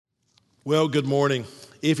Well, good morning.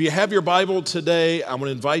 If you have your Bible today, I'm going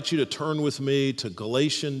to invite you to turn with me to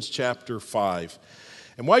Galatians chapter 5.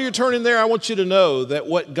 And while you're turning there, I want you to know that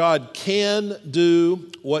what God can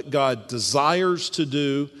do, what God desires to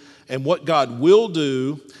do, and what God will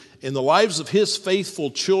do in the lives of His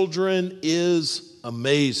faithful children is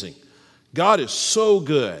amazing. God is so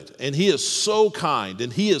good, and He is so kind,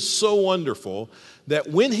 and He is so wonderful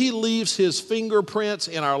that when He leaves His fingerprints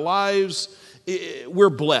in our lives,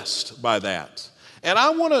 we're blessed by that. And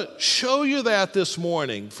I want to show you that this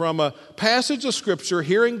morning from a passage of Scripture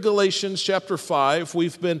here in Galatians chapter 5.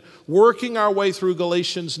 We've been working our way through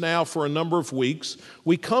Galatians now for a number of weeks.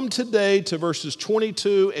 We come today to verses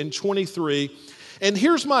 22 and 23. And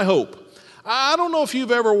here's my hope. I don't know if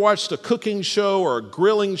you've ever watched a cooking show or a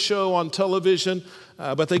grilling show on television,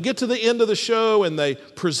 but they get to the end of the show and they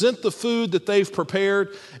present the food that they've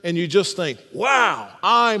prepared, and you just think, wow,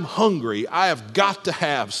 I'm hungry. I have got to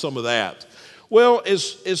have some of that. Well,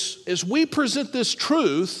 as we present this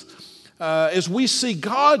truth, as we see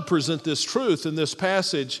God present this truth in this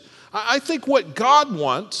passage, I think what God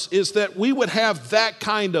wants is that we would have that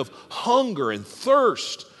kind of hunger and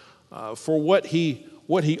thirst for what He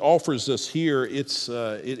offers us here. It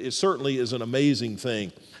certainly is an amazing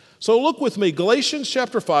thing. So look with me, Galatians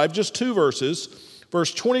chapter 5, just two verses,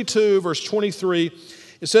 verse 22, verse 23.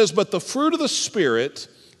 It says, "But the fruit of the Spirit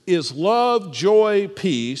is love, joy,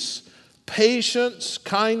 peace, patience,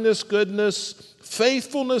 kindness, goodness,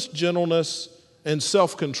 faithfulness, gentleness, and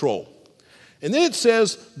self-control." And then it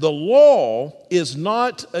says, "The law is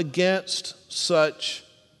not against such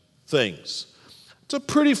things." It's a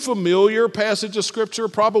pretty familiar passage of Scripture,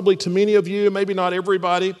 probably to many of you, maybe not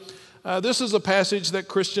everybody. This is a passage that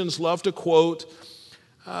Christians love to quote,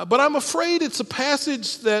 but I'm afraid it's a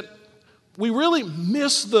passage that we really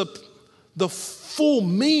miss the full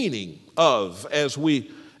meaning of as we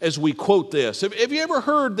quote this. Have you ever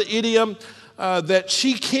heard the idiom that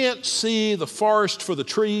she can't see the forest for the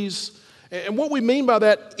trees? And what we mean by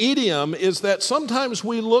that idiom is that sometimes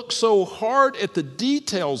we look so hard at the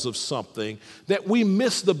details of something that we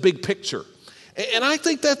miss the big picture. And I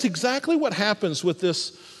think that's exactly what happens with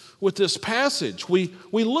this passage. We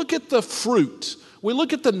look at the fruit. We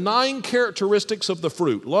look at the 9 characteristics of the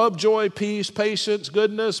fruit: love, joy, peace, patience,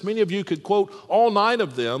 goodness. Many of you could quote all 9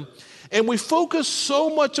 of them. And we focus so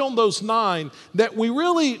much on those 9 that we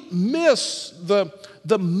really miss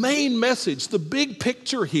the main message, the big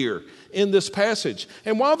picture here in this passage.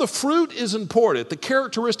 And while the fruit is important, the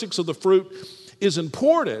characteristics of the fruit is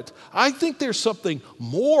important, I think there's something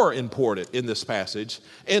more important in this passage.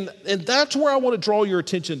 And that's where I want to draw your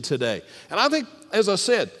attention today. And I think, as I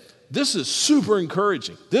said, this is super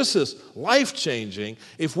encouraging. This is life-changing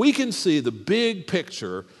if we can see the big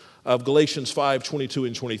picture of Galatians 5, 22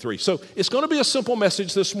 and 23. So it's going to be a simple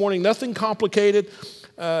message this morning, nothing complicated.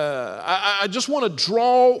 I just want to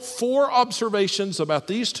draw 4 observations about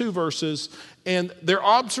these 2 verses, and they're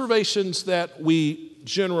observations that we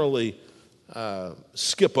generally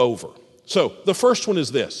skip over. So the first one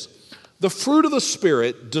is this: the fruit of the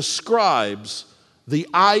Spirit describes the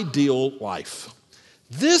ideal life.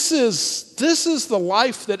 This is the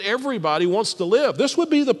life that everybody wants to live. This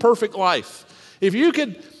would be the perfect life. If you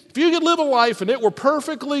could live a life and it were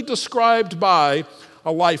perfectly described by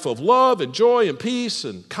a life of love and joy and peace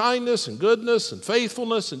and kindness and goodness and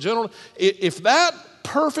faithfulness and gentleness, if that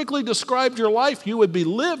perfectly described your life, you would be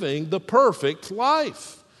living the perfect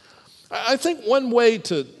life. I think one way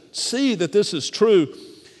to see that this is true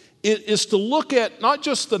is to look at not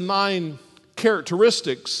just the 9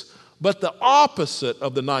 characteristics, but the opposite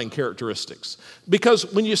of the 9 characteristics.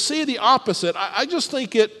 Because when you see the opposite, I just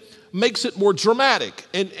think it makes it more dramatic,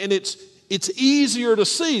 and it's easier to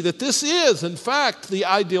see that this is, in fact, the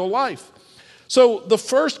ideal life. So the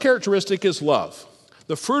first characteristic is love.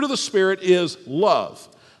 The fruit of the Spirit is love.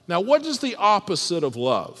 Now, what is the opposite of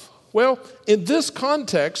love? Well, in this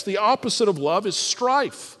context, the opposite of love is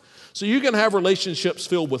strife. So you can have relationships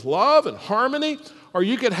filled with love and harmony, or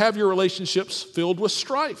you can have your relationships filled with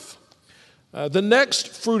strife. The next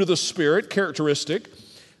fruit of the Spirit characteristic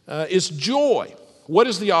is joy. What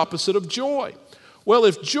is the opposite of joy? Well,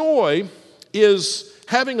 if joy is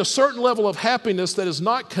having a certain level of happiness that is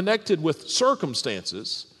not connected with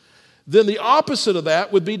circumstances, then the opposite of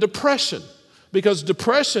that would be depression, because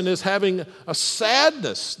depression is having a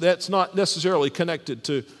sadness that's not necessarily connected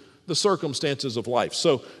to the circumstances of life.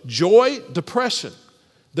 So joy, depression.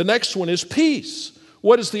 The next one is peace.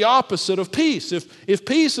 What is the opposite of peace? If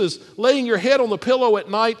peace is laying your head on the pillow at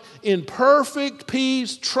night in perfect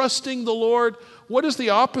peace, trusting the Lord, what is the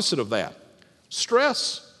opposite of that?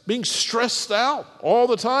 Stress, being stressed out all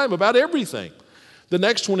the time about everything. The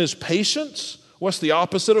next one is patience. What's the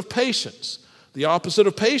opposite of patience? The opposite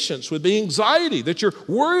of patience would be anxiety, that you're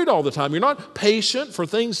worried all the time. You're not patient for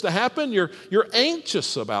things to happen. You're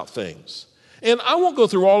anxious about things. And I won't go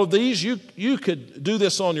through all of these. You could do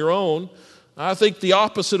this on your own. I think the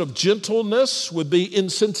opposite of gentleness would be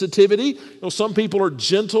insensitivity. Some people are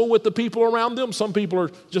gentle with the people around them. Some people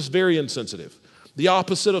are just very insensitive. The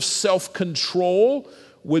opposite of self-control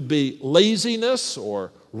would be laziness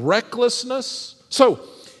or recklessness. So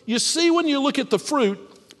you see, when you look at the fruit,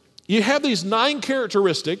 you have these 9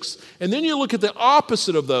 characteristics, and then you look at the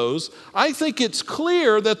opposite of those. I think it's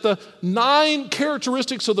clear that the 9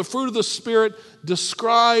 characteristics of the fruit of the Spirit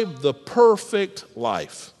describe the perfect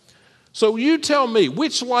life. So you tell me,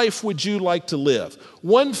 which life would you like to live?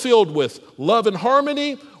 One filled with love and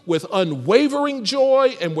harmony, with unwavering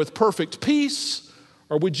joy, and with perfect peace?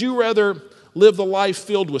 Or would you rather live the life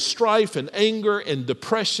filled with strife and anger and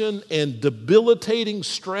depression and debilitating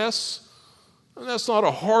stress? And that's not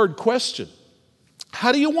a hard question.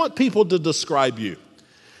 How do you want people to describe you?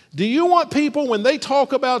 Do you want people, when they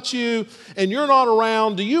talk about you and you're not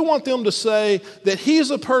around, do you want them to say that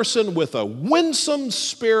he's a person with a winsome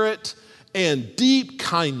spirit and deep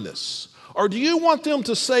kindness? Or do you want them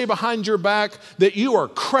to say behind your back that you are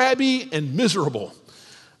crabby and miserable?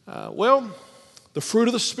 Well, the fruit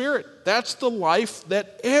of the Spirit, that's the life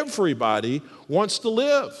that everybody wants to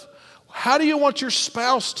live. How do you want your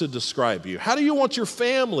spouse to describe you? How do you want your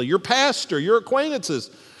family, your pastor, your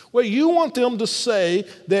acquaintances? Well, you want them to say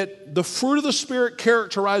that the fruit of the Spirit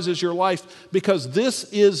characterizes your life because this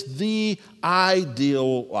is the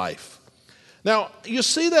ideal life. Now, you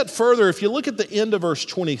see that further if you look at the end of verse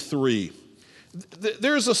 23.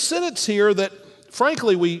 There's a sentence here that,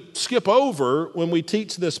 frankly, we skip over when we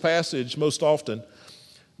teach this passage most often,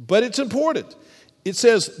 but it's important. It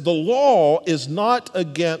says, the law is not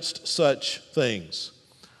against such things.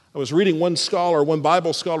 I was reading one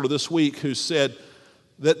Bible scholar this week who said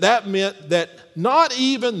that meant that not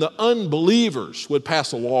even the unbelievers would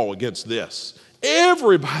pass a law against this.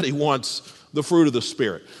 Everybody wants the fruit of the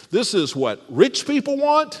Spirit. This is what rich people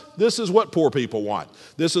want. This is what poor people want.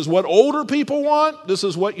 This is what older people want. This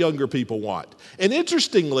is what younger people want. And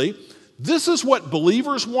interestingly, this is what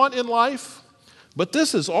believers want in life. But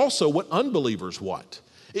this is also what unbelievers want.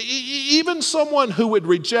 Even someone who would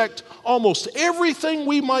reject almost everything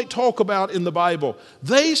we might talk about in the Bible,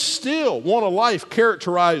 they still want a life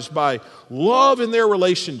characterized by love in their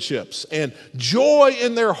relationships and joy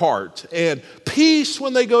in their heart and peace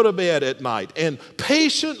when they go to bed at night and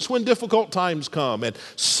patience when difficult times come and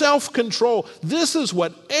self-control. This is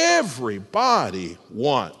what everybody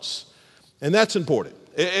wants. And that's important.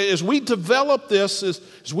 As we develop this,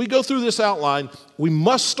 as we go through this outline, we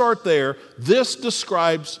must start there. This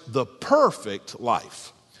describes the perfect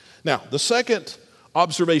life. Now, the second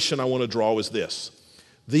observation I want to draw is this.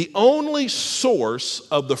 The only source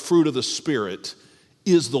of the fruit of the Spirit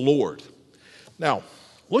is the Lord. Now,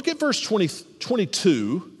 look at verse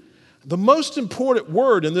 22. The most important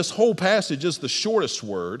word in this whole passage is the shortest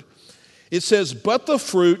word. It says, but the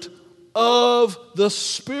fruit of the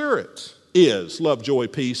Spirit is love, joy,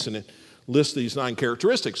 peace, and it lists these 9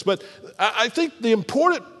 characteristics. But I think the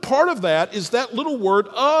important part of that is that little word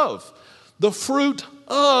of, the fruit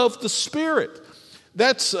of the Spirit.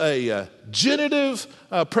 That's a genitive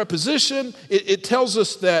preposition. It tells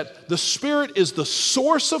us that the Spirit is the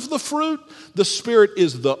source of the fruit. The Spirit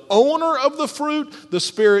is the owner of the fruit. The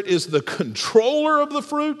Spirit is the controller of the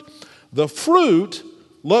fruit. The fruit,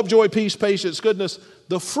 love, joy, peace, patience, goodness,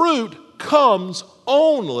 the fruit comes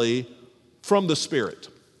only from the Spirit.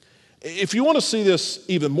 If you want to see this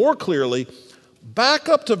even more clearly, back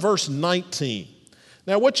up to verse 19.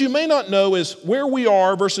 Now, what you may not know is where we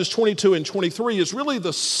are, verses 22 and 23, is really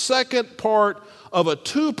the second part of a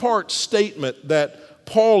 2-part statement that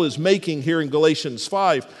Paul is making here in Galatians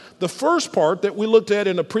 5. The first part that we looked at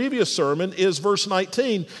in a previous sermon is verse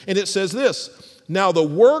 19, and it says this, now the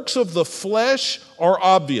works of the flesh are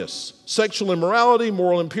obvious. Sexual immorality,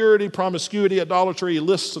 moral impurity, promiscuity, idolatry. He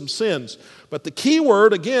lists some sins. But the key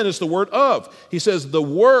word, again, is the word of. He says the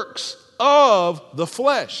works of the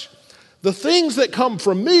flesh. The things that come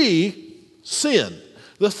from me, sin.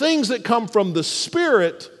 The things that come from the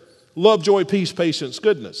Spirit, love, joy, peace, patience,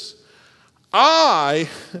 goodness. I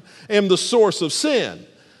am the source of sin.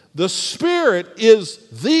 The Spirit is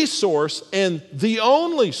the source and the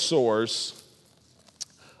only source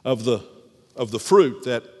of the fruit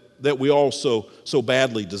that we all so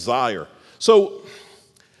badly desire. So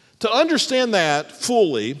to understand that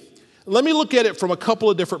fully, let me look at it from a couple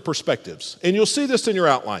of different perspectives. And you'll see this in your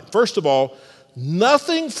outline. First of all,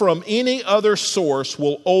 nothing from any other source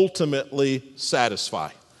will ultimately satisfy.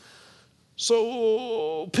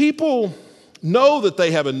 So people know that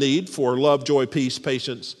they have a need for love, joy, peace,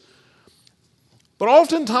 patience. But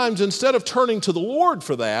oftentimes, instead of turning to the Lord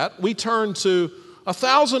for that, we turn to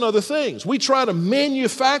 1,000 other things. We try to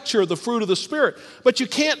manufacture the fruit of the Spirit, but you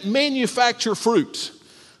can't manufacture fruit.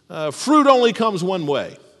 Fruit only comes one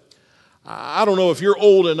way. I don't know if you're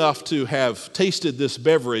old enough to have tasted this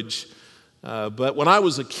beverage, but when I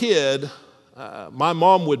was a kid, my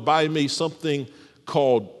mom would buy me something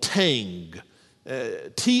called Tang,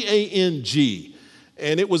 T-A-N-G,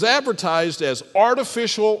 and it was advertised as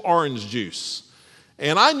artificial orange juice.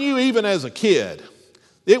 And I knew even as a kid,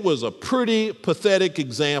 it was a pretty pathetic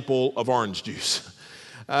example of orange juice.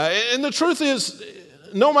 And the truth is,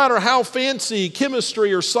 no matter how fancy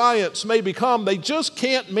chemistry or science may become, they just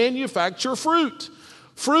can't manufacture fruit.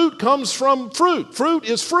 Fruit comes from fruit. Fruit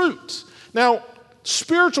is fruit. Now,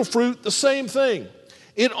 spiritual fruit, the same thing.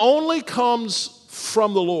 It only comes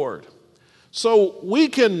from the Lord. So we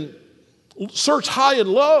can search high and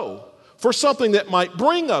low for something that might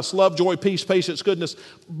bring us love, joy, peace, patience, goodness.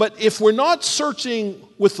 But if we're not searching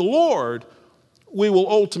with the Lord, we will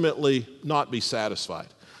ultimately not be satisfied.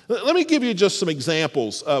 Let me give you just some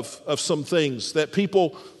examples of some things that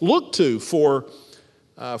people look to for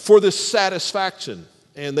this satisfaction,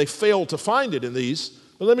 and they fail to find it in these.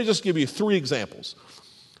 But let me just give you 3 examples.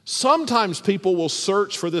 Sometimes people will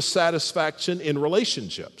search for this satisfaction in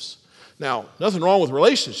relationships. Now, nothing wrong with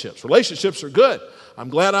relationships. Relationships are good. I'm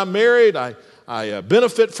glad I'm married. I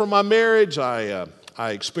benefit from my marriage. I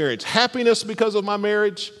experience happiness because of my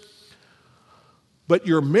marriage. But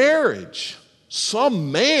your marriage,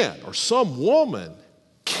 some man or some woman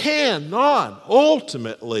cannot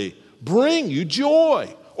ultimately bring you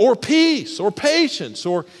joy or peace or patience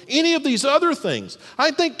or any of these other things.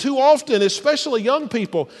 I think too often, especially young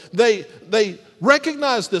people, they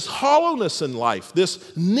recognize this hollowness in life,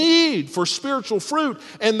 this need for spiritual fruit,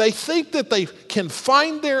 and they think that they can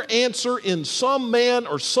find their answer in some man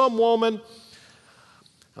or some woman.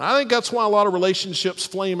 And I think that's why a lot of relationships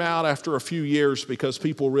flame out after a few years, because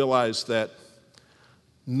people realize that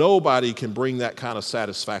nobody can bring that kind of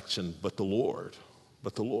satisfaction but the Lord.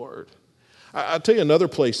 But the Lord. I'll tell you another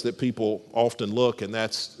place that people often look, and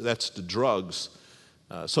that's to drugs.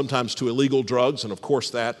 Sometimes to illegal drugs, and of course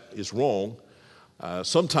that is wrong.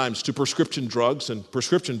 Sometimes to prescription drugs, and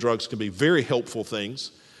prescription drugs can be very helpful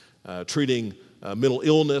things, treating mental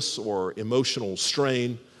illness or emotional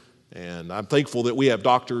strain. And I'm thankful that we have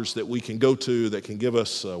doctors that we can go to that can give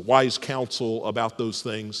us wise counsel about those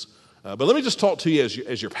things. But let me just talk to you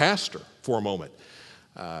as your pastor for a moment.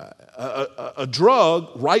 A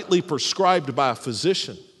drug rightly prescribed by a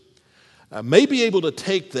physician may be able to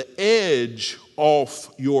take the edge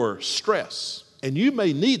off your stress, and you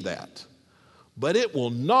may need that, but it will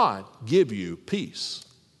not give you peace.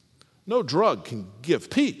 No drug can give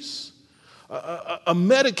peace. A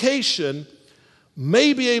medication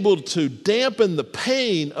may be able to dampen the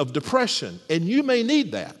pain of depression, and you may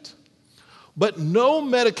need that, but no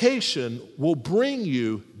medication will bring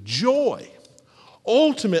you joy.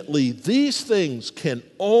 Ultimately, these things can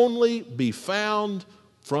only be found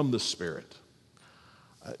from the Spirit.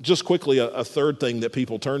 Just quickly, a third thing that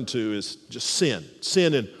people turn to is just sin.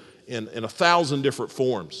 Sin in 1,000 different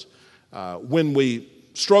forms. When we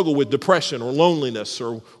struggle with depression or loneliness,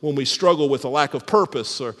 or when we struggle with a lack of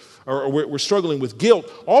purpose, or we're struggling with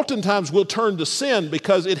guilt, oftentimes we'll turn to sin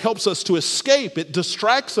because it helps us to escape. It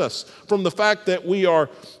distracts us from the fact that we are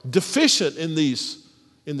deficient in these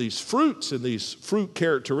fruits, in these fruit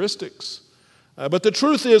characteristics. But the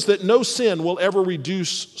truth is that no sin will ever reduce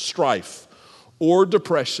strife or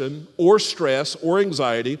depression or stress or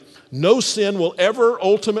anxiety. No sin will ever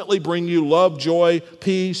ultimately bring you love, joy,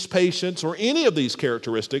 peace, patience, or any of these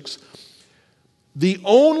characteristics. The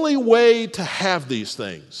only way to have these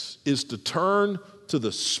things is to turn to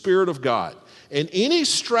the Spirit of God. And any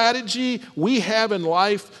strategy we have in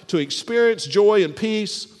life to experience joy and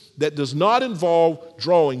peace that does not involve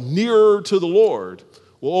drawing nearer to the Lord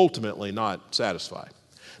will ultimately not satisfy.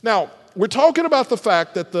 Now, we're talking about the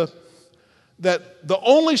fact that the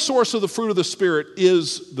only source of the fruit of the Spirit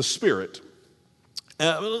is the Spirit.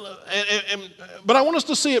 But I want us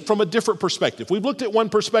to see it from a different perspective. We've looked at one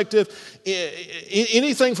perspective.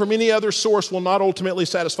 Anything from any other source will not ultimately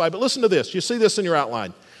satisfy. But listen to this. You see this in your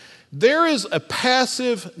outline. There is a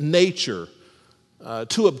passive nature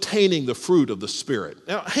to obtaining the fruit of the Spirit.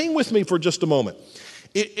 Now, hang with me for just a moment.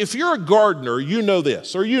 If you're a gardener, you know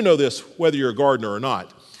this, or you know this whether you're a gardener or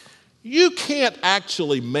not. You can't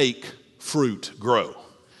actually make fruit grow.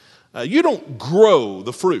 You don't grow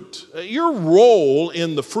the fruit. Your role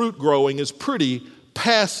in the fruit growing is pretty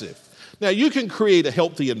passive. Now, you can create a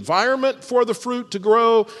healthy environment for the fruit to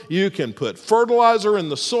grow. You can put fertilizer in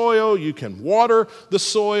the soil. You can water the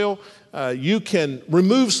soil. You can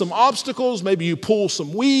remove some obstacles. Maybe you pull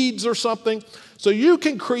some weeds or something. So you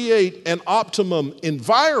can create an optimum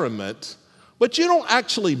environment, but you don't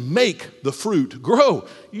actually make the fruit grow.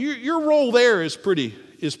 Your role there is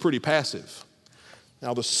pretty passive.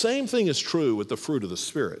 Now, the same thing is true with the fruit of the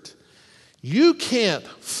Spirit. You can't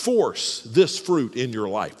force this fruit in your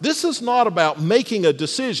life. This is not about making a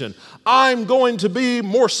decision. I'm going to be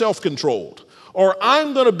more self-controlled, or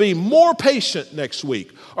I'm going to be more patient next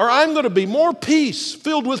week, or I'm going to be more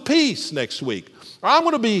filled with peace next week, or I'm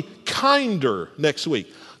going to be kinder next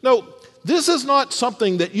week. No, this is not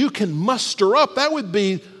something that you can muster up. That would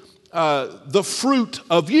be the fruit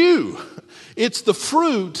of you. It's the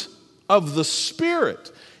fruit of the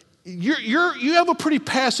Spirit. You have a pretty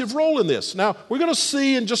passive role in this. Now, we're going to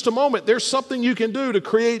see in just a moment, there's something you can do to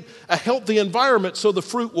create a healthy environment so the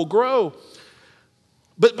fruit will grow.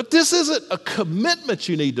 But this isn't a commitment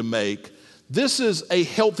you need to make. This is a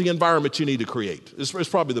healthy environment you need to create. It's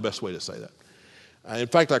probably the best way to say that. In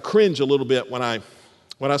fact, I cringe a little bit when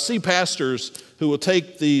I see pastors who will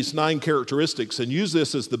take these 9 characteristics and use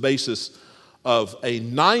this as the basis of a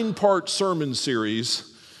 9-part sermon series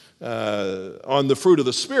on the fruit of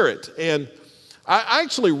the Spirit. And I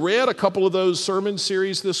actually read a couple of those sermon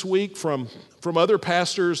series this week from other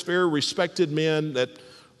pastors, very respected men that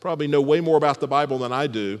probably know way more about the Bible than I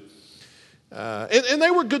do. And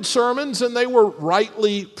they were good sermons, and they were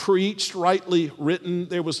rightly preached, rightly written.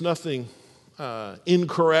 There was nothing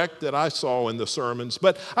incorrect that I saw in the sermons.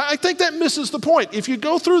 But I think that misses the point. If you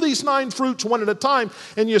go through these 9 fruits one at a time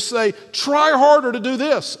and you say, try harder to do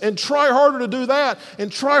this, and try harder to do that,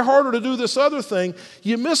 and try harder to do this other thing,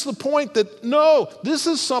 you miss the point that, no, this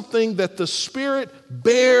is something that the Spirit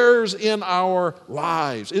bears in our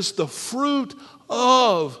lives. It's the fruit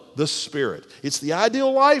of the Spirit. It's the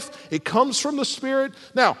ideal life. It comes from the Spirit.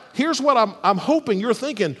 Now, here's what I'm hoping you're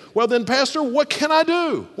thinking. Well, then, Pastor, what can I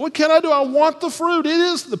do? What can I do? I want the fruit. It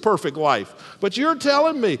is the perfect life. But you're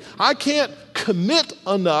telling me I can't commit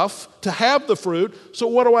enough to have the fruit, so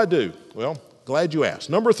what do I do? Well, glad you asked.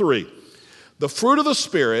 Number 3, the fruit of the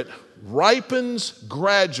Spirit ripens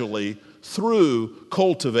gradually through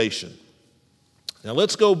cultivation. Now,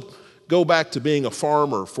 let's go back to being a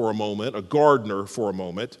farmer for a moment, a gardener for a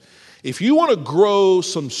moment. If you want to grow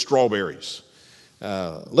some strawberries,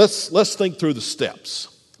 let's think through the steps.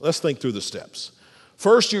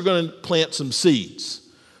 First, you're going to plant some seeds.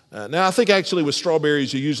 Now, I think actually with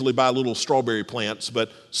strawberries, you usually buy little strawberry plants,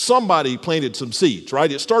 but somebody planted some seeds,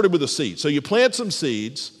 right? It started with a seed. So you plant some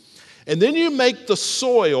seeds, and then you make the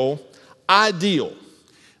soil ideal.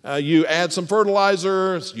 You add some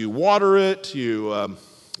fertilizers, you water it, you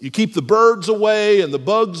keep the birds away and the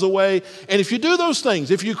bugs away. And if you do those things,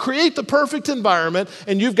 if you create the perfect environment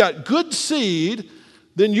and you've got good seed,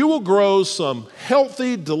 then you will grow some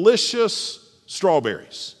healthy, delicious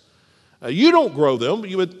strawberries. You don't grow them.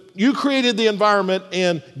 You created the environment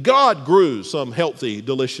and God grew some healthy,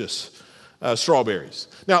 delicious strawberries.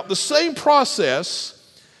 Now, the same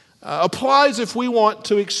process applies if we want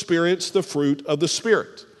to experience the fruit of the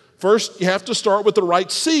Spirit. First, you have to start with the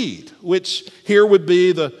right seed, which here would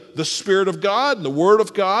be the Spirit of God and the Word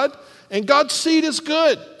of God. And God's seed is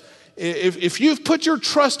good. If you've put your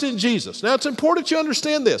trust in Jesus. Now, it's important you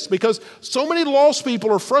understand this because so many lost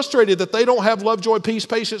people are frustrated that they don't have love, joy, peace,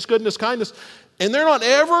 patience, goodness, kindness. And they're not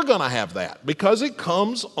ever going to have that because it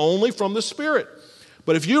comes only from the Spirit.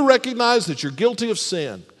 But if you recognize that you're guilty of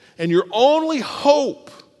sin and your only hope,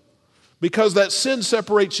 because that sin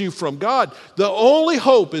separates you from God, the only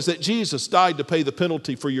hope is that Jesus died to pay the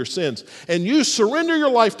penalty for your sins. And you surrender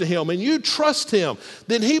your life to Him and you trust Him.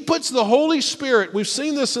 Then He puts the Holy Spirit, we've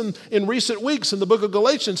seen this in recent weeks in the book of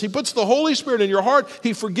Galatians, He puts the Holy Spirit in your heart,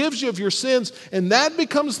 He forgives you of your sins, and that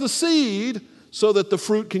becomes the seed so that the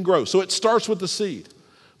fruit can grow. So it starts with the seed.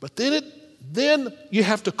 But then you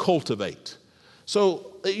have to cultivate.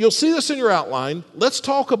 So you'll see this in your outline. Let's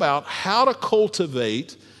talk about how to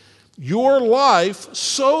cultivate your life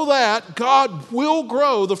so that God will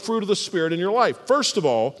grow the fruit of the Spirit in your life. First of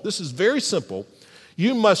all, this is very simple.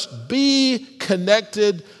 You must be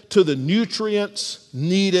connected to the nutrients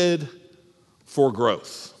needed for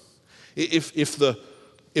growth. If the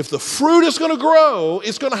fruit is going to grow,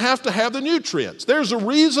 it's going to have the nutrients. There's a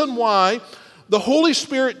reason why the Holy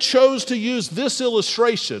Spirit chose to use this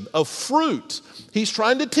illustration of fruit. He's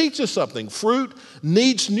trying to teach us something. Fruit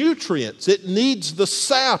needs nutrients. It needs the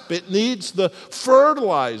sap. It needs the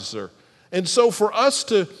fertilizer. And so for us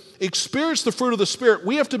to experience the fruit of the Spirit,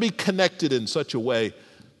 we have to be connected in such a way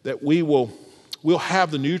that we'll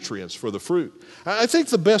have the nutrients for the fruit. I think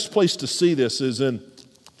the best place to see this is in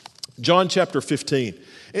John chapter 15.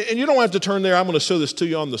 And you don't have to turn there. I'm going to show this to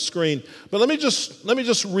you on the screen. But let me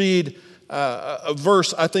just read a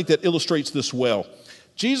verse I think that illustrates this well.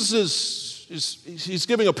 Jesus he's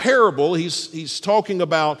giving a parable. He's talking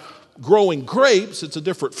about growing grapes. It's a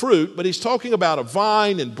different fruit, but he's talking about a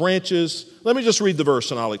vine and branches. Let me just read the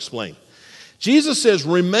verse and I'll explain. Jesus says,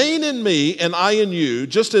 "Remain in me and I in you,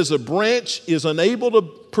 just as a branch is unable to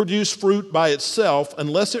produce fruit by itself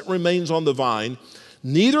unless it remains on the vine,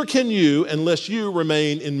 neither can you unless you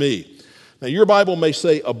remain in me." Now your Bible may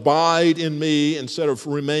say abide in me instead of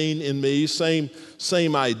remain in me, same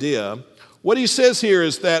idea. What he says here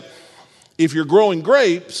is that if you're growing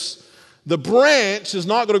grapes, the branch is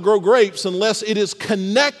not going to grow grapes unless it is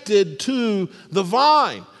connected to the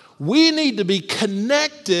vine. We need to be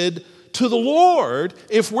connected to the Lord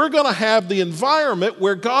if we're going to have the environment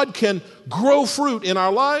where God can grow fruit in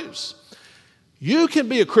our lives. You can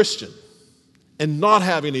be a Christian and not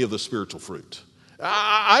have any of the spiritual fruit.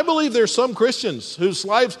 I believe there's some Christians whose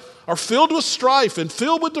lives are filled with strife and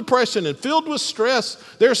filled with depression and filled with stress.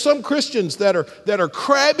 There are some Christians that are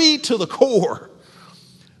crabby to the core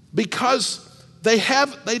because they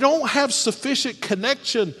don't have sufficient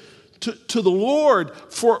connection to the Lord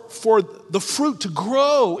for the fruit to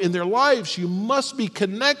grow in their lives. You must be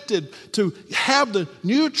connected to have the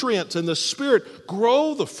nutrients and the Spirit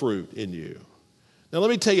grow the fruit in you. Now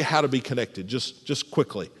let me tell you how to be connected just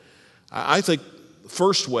quickly. I think the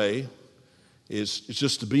first way is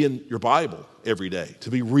just to be in your Bible every day, to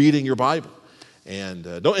be reading your Bible. And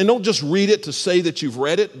don't just read it to say that you've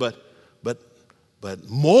read it, but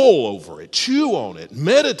mull over it, chew on it,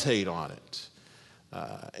 meditate on it.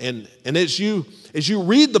 And as you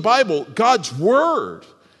read the Bible, God's Word,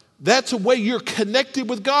 that's a way you're connected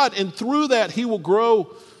with God. And through that, He will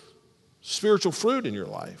grow spiritual fruit in your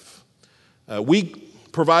life. We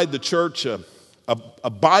provide the church a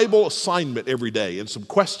Bible assignment every day and some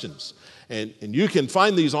questions. And you can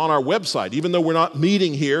find these on our website. Even though we're not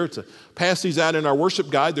meeting here to pass these out in our worship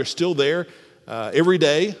guide, they're still there every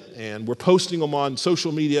day. And we're posting them on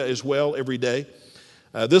social media as well every day.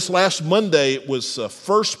 This last Monday, it was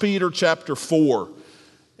 1 Peter chapter 4.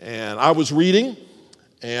 And I was reading,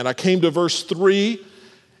 and I came to verse 3.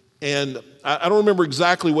 And I don't remember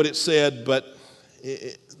exactly what it said, but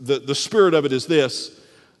the spirit of it is this.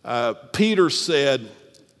 Peter said,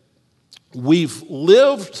 "We've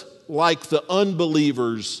lived like the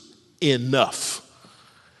unbelievers enough."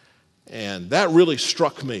 And that really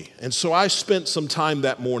struck me. And so I spent some time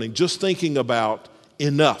that morning just thinking about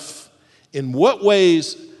enough. In what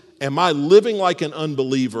ways am I living like an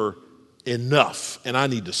unbeliever enough and I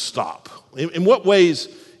need to stop? In what ways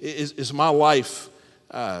is my life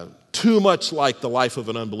too much like the life of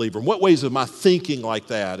an unbeliever? In what ways am I thinking like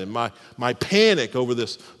that? And my panic over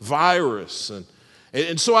this virus?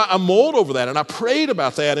 And so I mulled over that and I prayed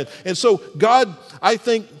about that. And so God, I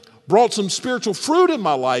think, brought some spiritual fruit in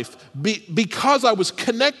my life because I was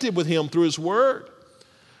connected with Him through His Word.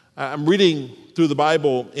 I'm reading through the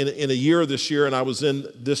Bible in a year this year, and I was in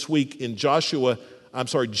this week in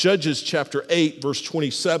Judges chapter 8, verse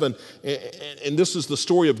 27, and this is the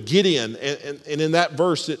story of Gideon. And in that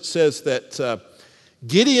verse it says that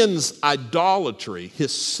Gideon's idolatry,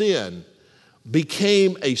 his sin,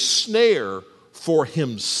 became a snare for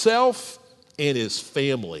himself and his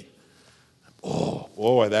family. Oh,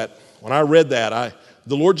 boy, when I read that,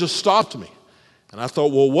 the Lord just stopped me. And I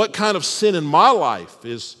thought, well, what kind of sin in my life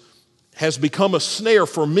has become a snare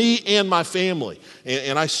for me and my family?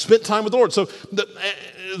 And I spent time with the Lord. So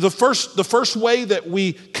the first way that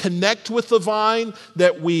we connect with the vine,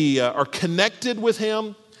 that we are connected with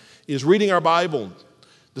Him, is reading our Bible.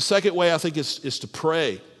 The second way, I think, is to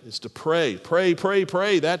pray. Is to pray. Pray.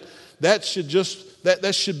 That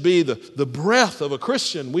should be the breath of a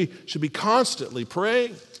Christian. We should be constantly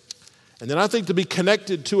praying. And then I think to be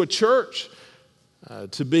connected to a church,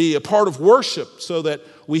 to be a part of worship so that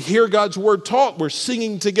we hear God's Word taught. We're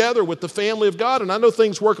singing together with the family of God. And I know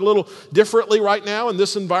things work a little differently right now in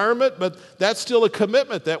this environment, but that's still a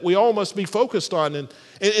commitment that we all must be focused on.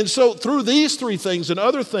 And so through these three things and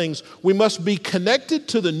other things, we must be connected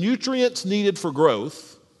to the nutrients needed for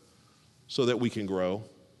growth so that we can grow.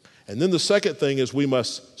 And then the second thing is we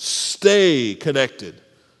must stay connected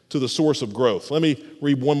to the source of growth. Let me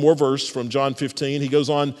read one more verse from John 15. He goes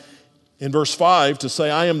on in verse 5 to say,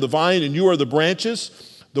 "I am the vine and you are the branches.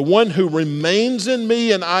 The one who remains in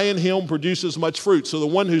me and I in him produces much fruit." So the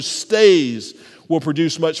one who stays will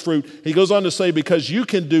produce much fruit. He goes on to say, "Because you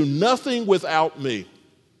can do nothing without me."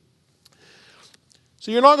 So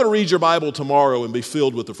you're not going to read your Bible tomorrow and be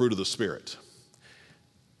filled with the fruit of the Spirit.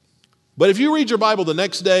 But if you read your Bible the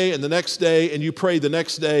next day and the next day, and you pray the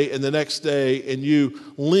next day and the next day, and you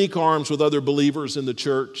link arms with other believers in the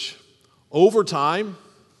church, over time,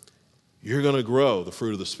 you're going to grow the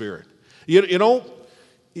fruit of the Spirit. You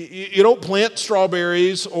don't plant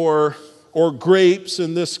strawberries or grapes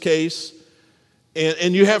in this case,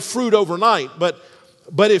 and you have fruit overnight.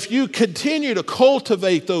 But if you continue to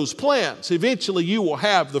cultivate those plants, eventually you will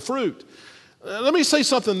have the fruit. Let me say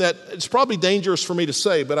something that it's probably dangerous for me to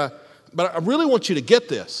say, but I really want you to get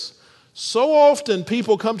this. So often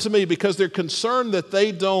people come to me because they're concerned that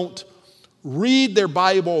they don't read their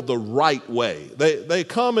Bible the right way. They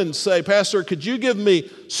come and say, Pastor, could you give me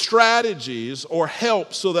strategies or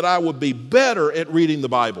help so that I would be better at reading the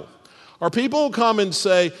Bible? Or people come and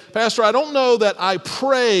say, Pastor, I don't know that I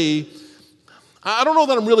pray. I don't know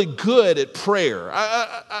that I'm really good at prayer.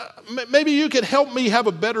 Maybe you could help me have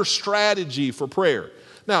a better strategy for prayer.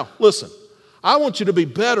 Now, listen. I want you to be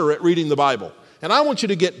better at reading the Bible, and I want you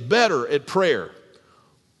to get better at prayer.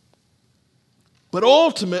 But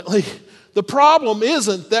ultimately, the problem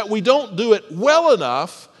isn't that we don't do it well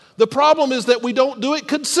enough. The problem is that we don't do it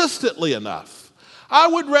consistently enough. I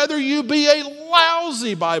would rather you be a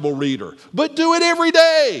lousy Bible reader, but do it every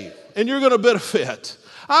day, and you're going to benefit.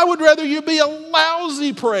 I would rather you be a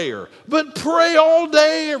lousy prayer, but pray all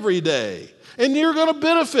day, every day. And you're going to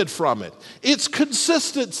benefit from it. It's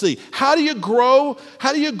consistency. How do you grow?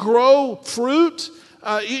 How do you grow fruit?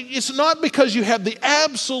 It's not because you have the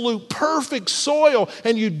absolute perfect soil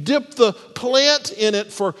and you dip the plant in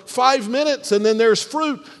it for 5 minutes and then there's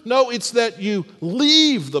fruit. No, it's that you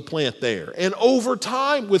leave the plant there. And over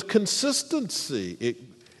time, with consistency,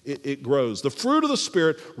 it grows. The fruit of the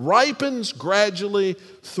Spirit ripens gradually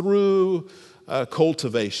through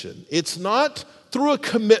cultivation. It's not through a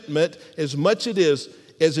commitment as much as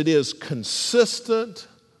it is consistent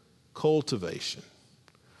cultivation.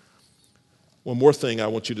 One more thing I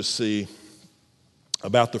want you to see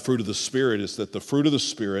about the fruit of the Spirit is that the fruit of the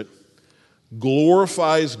Spirit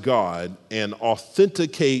glorifies God and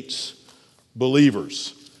authenticates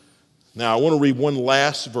believers. Now, I want to read one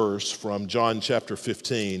last verse from John chapter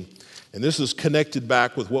 15, and this is connected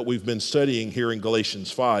back with what we've been studying here in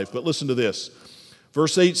Galatians 5, but listen to this.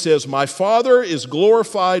 Verse 8 says, My Father is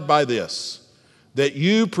glorified by this, that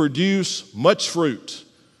you produce much fruit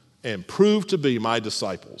and prove to be my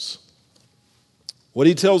disciples. What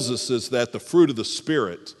he tells us is that the fruit of the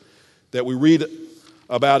Spirit that we read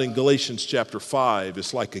about in Galatians chapter 5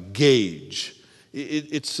 is like a gauge.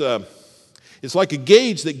 It's like a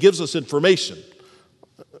gauge that gives us information.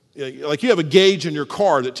 Like you have a gauge in your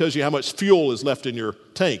car that tells you how much fuel is left in your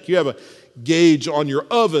tank. You have a gauge on your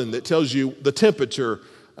oven that tells you the temperature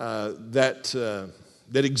that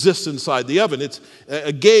exists inside the oven.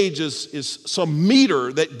 A gauge is some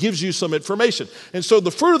meter that gives you some information. And so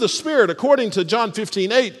the fruit of the Spirit, according to John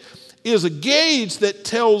 15:8, is a gauge that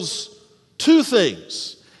tells two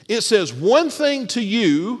things. It says one thing to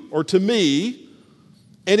you or to me,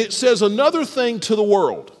 and it says another thing to the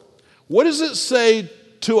world. What does it say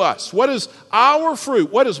to us? What is our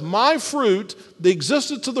fruit? What is my fruit, the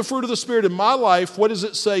existence of the fruit of the Spirit in my life? What does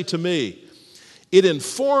it say to me? It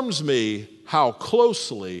informs me how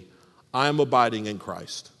closely I am abiding in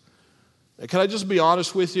Christ. Now, can I just be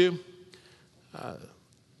honest with you?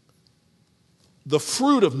 The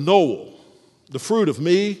fruit of Noel, the fruit of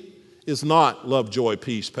me, is not love, joy,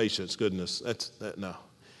 peace, patience, goodness. No.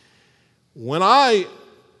 When I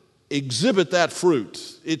exhibit that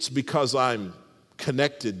fruit, it's because I'm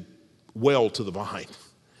connected well to the vine.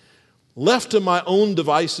 Left to my own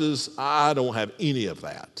devices, I don't have any of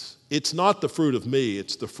that. It's not the fruit of me,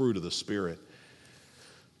 it's the fruit of the Spirit.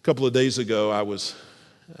 A couple of days ago,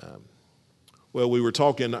 we were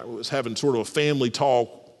talking, I was having sort of a family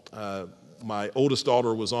talk. My oldest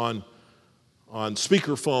daughter was on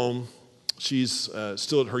speakerphone. She's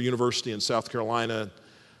still at her university in South Carolina.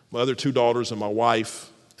 My other two daughters and my wife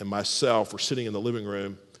and myself were sitting in the living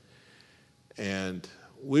room. And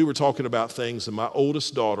we were talking about things, and my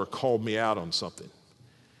oldest daughter called me out on something.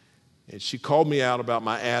 And she called me out about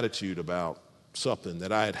my attitude about something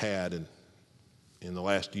that I had had in the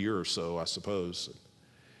last year or so, I suppose.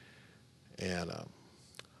 And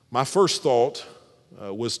my first thought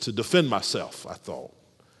was to defend myself. I thought,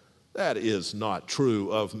 that is not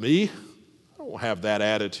true of me. I don't have that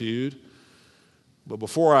attitude. But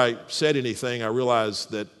before I said anything, I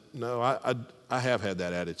realized that, no, I have had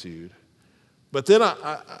that attitude. But then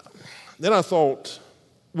I thought,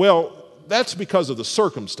 well, that's because of the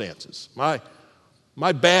circumstances.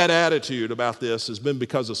 My bad attitude about this has been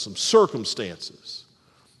because of some circumstances.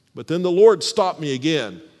 But then the Lord stopped me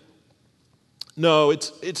again. No,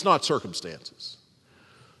 it's not circumstances.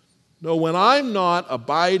 No, when I'm not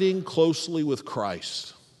abiding closely with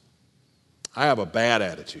Christ, I have a bad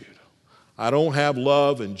attitude. I don't have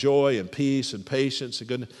love and joy and peace and patience and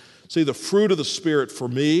goodness. See, the fruit of the Spirit for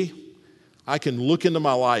me, I can look into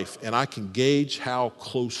my life and I can gauge how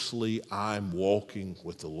closely I'm walking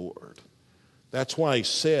with the Lord. That's why he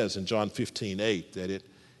says in John 15:8 that it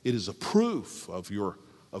is a proof of your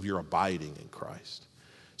abiding in Christ.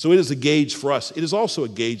 So it is a gauge for us. It is also a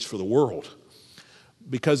gauge for the world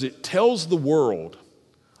because it tells the world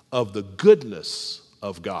of the goodness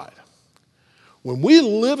of God. When we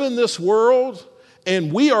live in this world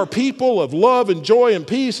and we are people of love and joy and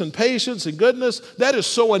peace and patience and goodness, that is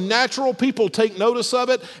so unnatural. People take notice of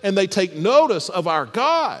it and they take notice of our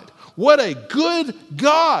God. What a good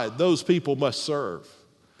God those people must serve.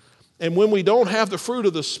 And when we don't have the fruit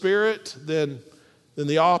of the Spirit, then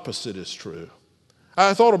the opposite is true.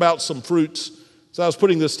 I thought about some fruits as I was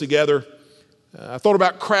putting this together. I thought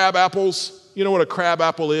about crab apples. You know what a crab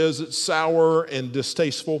apple is? It's sour and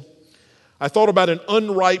distasteful. I thought about an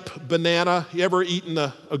unripe banana. You ever eaten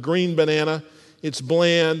a green banana? It's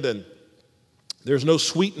bland and there's no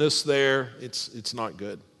sweetness there. It's not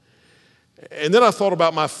good. And then I thought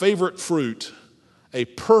about my favorite fruit, a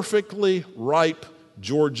perfectly ripe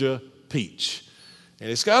Georgia peach. And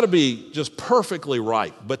it's got to be just perfectly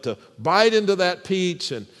ripe. But to bite into that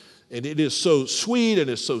peach, and it is so sweet and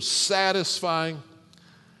it's so satisfying.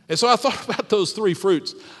 And so I thought about those three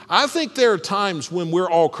fruits. I think there are times when we're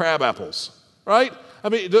all crab apples, right? I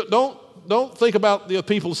mean, don't think about the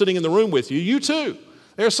people sitting in the room with you. You too.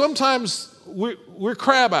 There's sometimes we're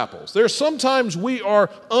crab apples. There's sometimes we are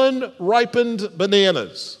unripened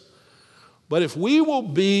bananas. But if we will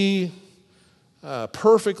be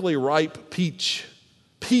perfectly ripe peaches,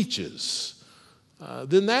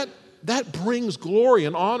 then that brings glory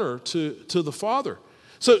and honor to the Father.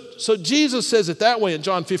 So Jesus says it that way in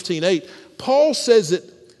John 15:8. Paul says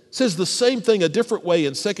the same thing a different way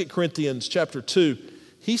in 2 Corinthians chapter 2.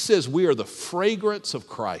 He says we are the fragrance of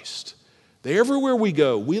Christ. That everywhere we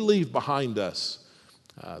go, we leave behind us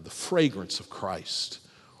the fragrance of Christ.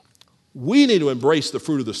 We need to embrace the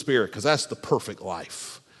fruit of the Spirit because that's the perfect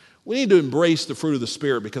life. We need to embrace the fruit of the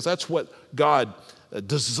Spirit because that's what God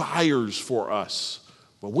desires for us.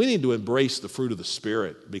 But we need to embrace the fruit of the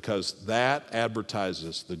Spirit because that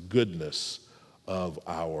advertises the goodness of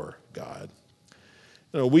our God.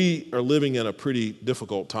 You know, we are living in a pretty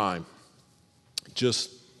difficult time,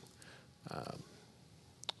 just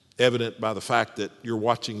evident by the fact that you're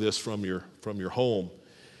watching this from your home.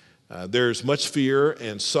 There's much fear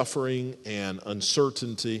and suffering and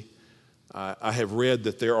uncertainty. I have read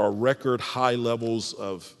that there are record high levels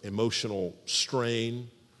of emotional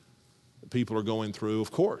strain that people are going through.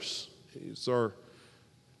 Of course, these are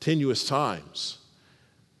tenuous times.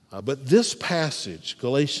 But this passage,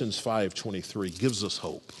 Galatians 5:23, gives us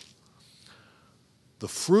hope. The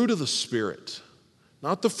fruit of the Spirit,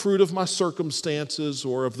 not the fruit of my circumstances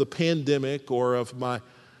or of the pandemic or of my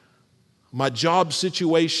job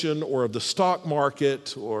situation or of the stock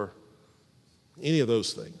market or any of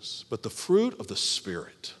those things, but the fruit of the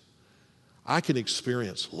Spirit. I can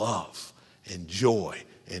experience love and joy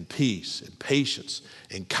and peace and patience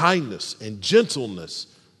and kindness and gentleness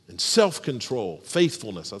and self-control,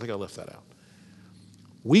 faithfulness. I think I left that out.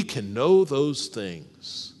 We can know those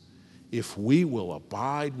things if we will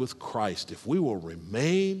abide with Christ, if we will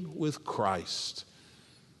remain with Christ.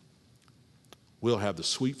 We'll have the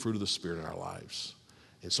sweet fruit of the Spirit in our lives.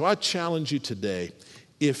 And so I challenge you today,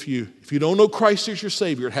 if you don't know Christ as your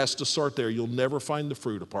Savior, it has to start there. You'll never find the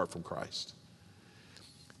fruit apart from Christ.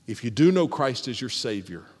 If you do know Christ as your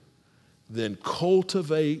Savior, then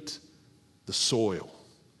cultivate the soil.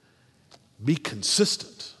 Be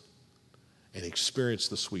consistent and experience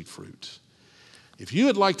the sweet fruit. If you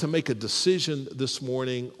would like to make a decision this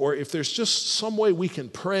morning, or if there's just some way we can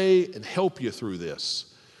pray and help you through this,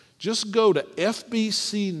 just go to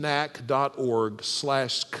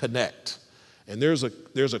fbcnac.org/connect. And there's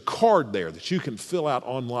a card there that you can fill out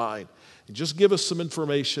online. And just give us some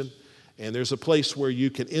information. And there's a place where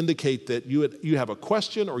you can indicate that you have a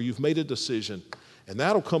question or you've made a decision. And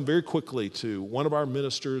that'll come very quickly to one of our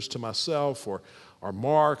ministers, to myself, or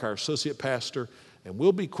Mark, our associate pastor. And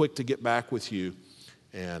we'll be quick to get back with you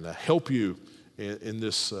and help you in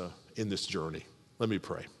this journey. Let me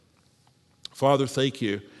pray. Father, thank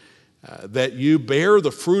you that you bear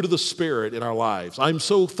the fruit of the Spirit in our lives. I'm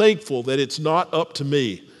so thankful that it's not up to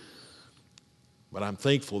me, but I'm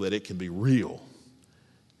thankful that it can be real.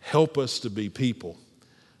 Help us to be people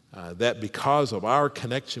that because of our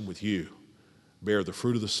connection with you, bear the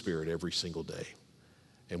fruit of the Spirit every single day.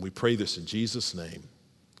 And we pray this in Jesus' name.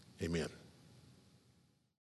 Amen.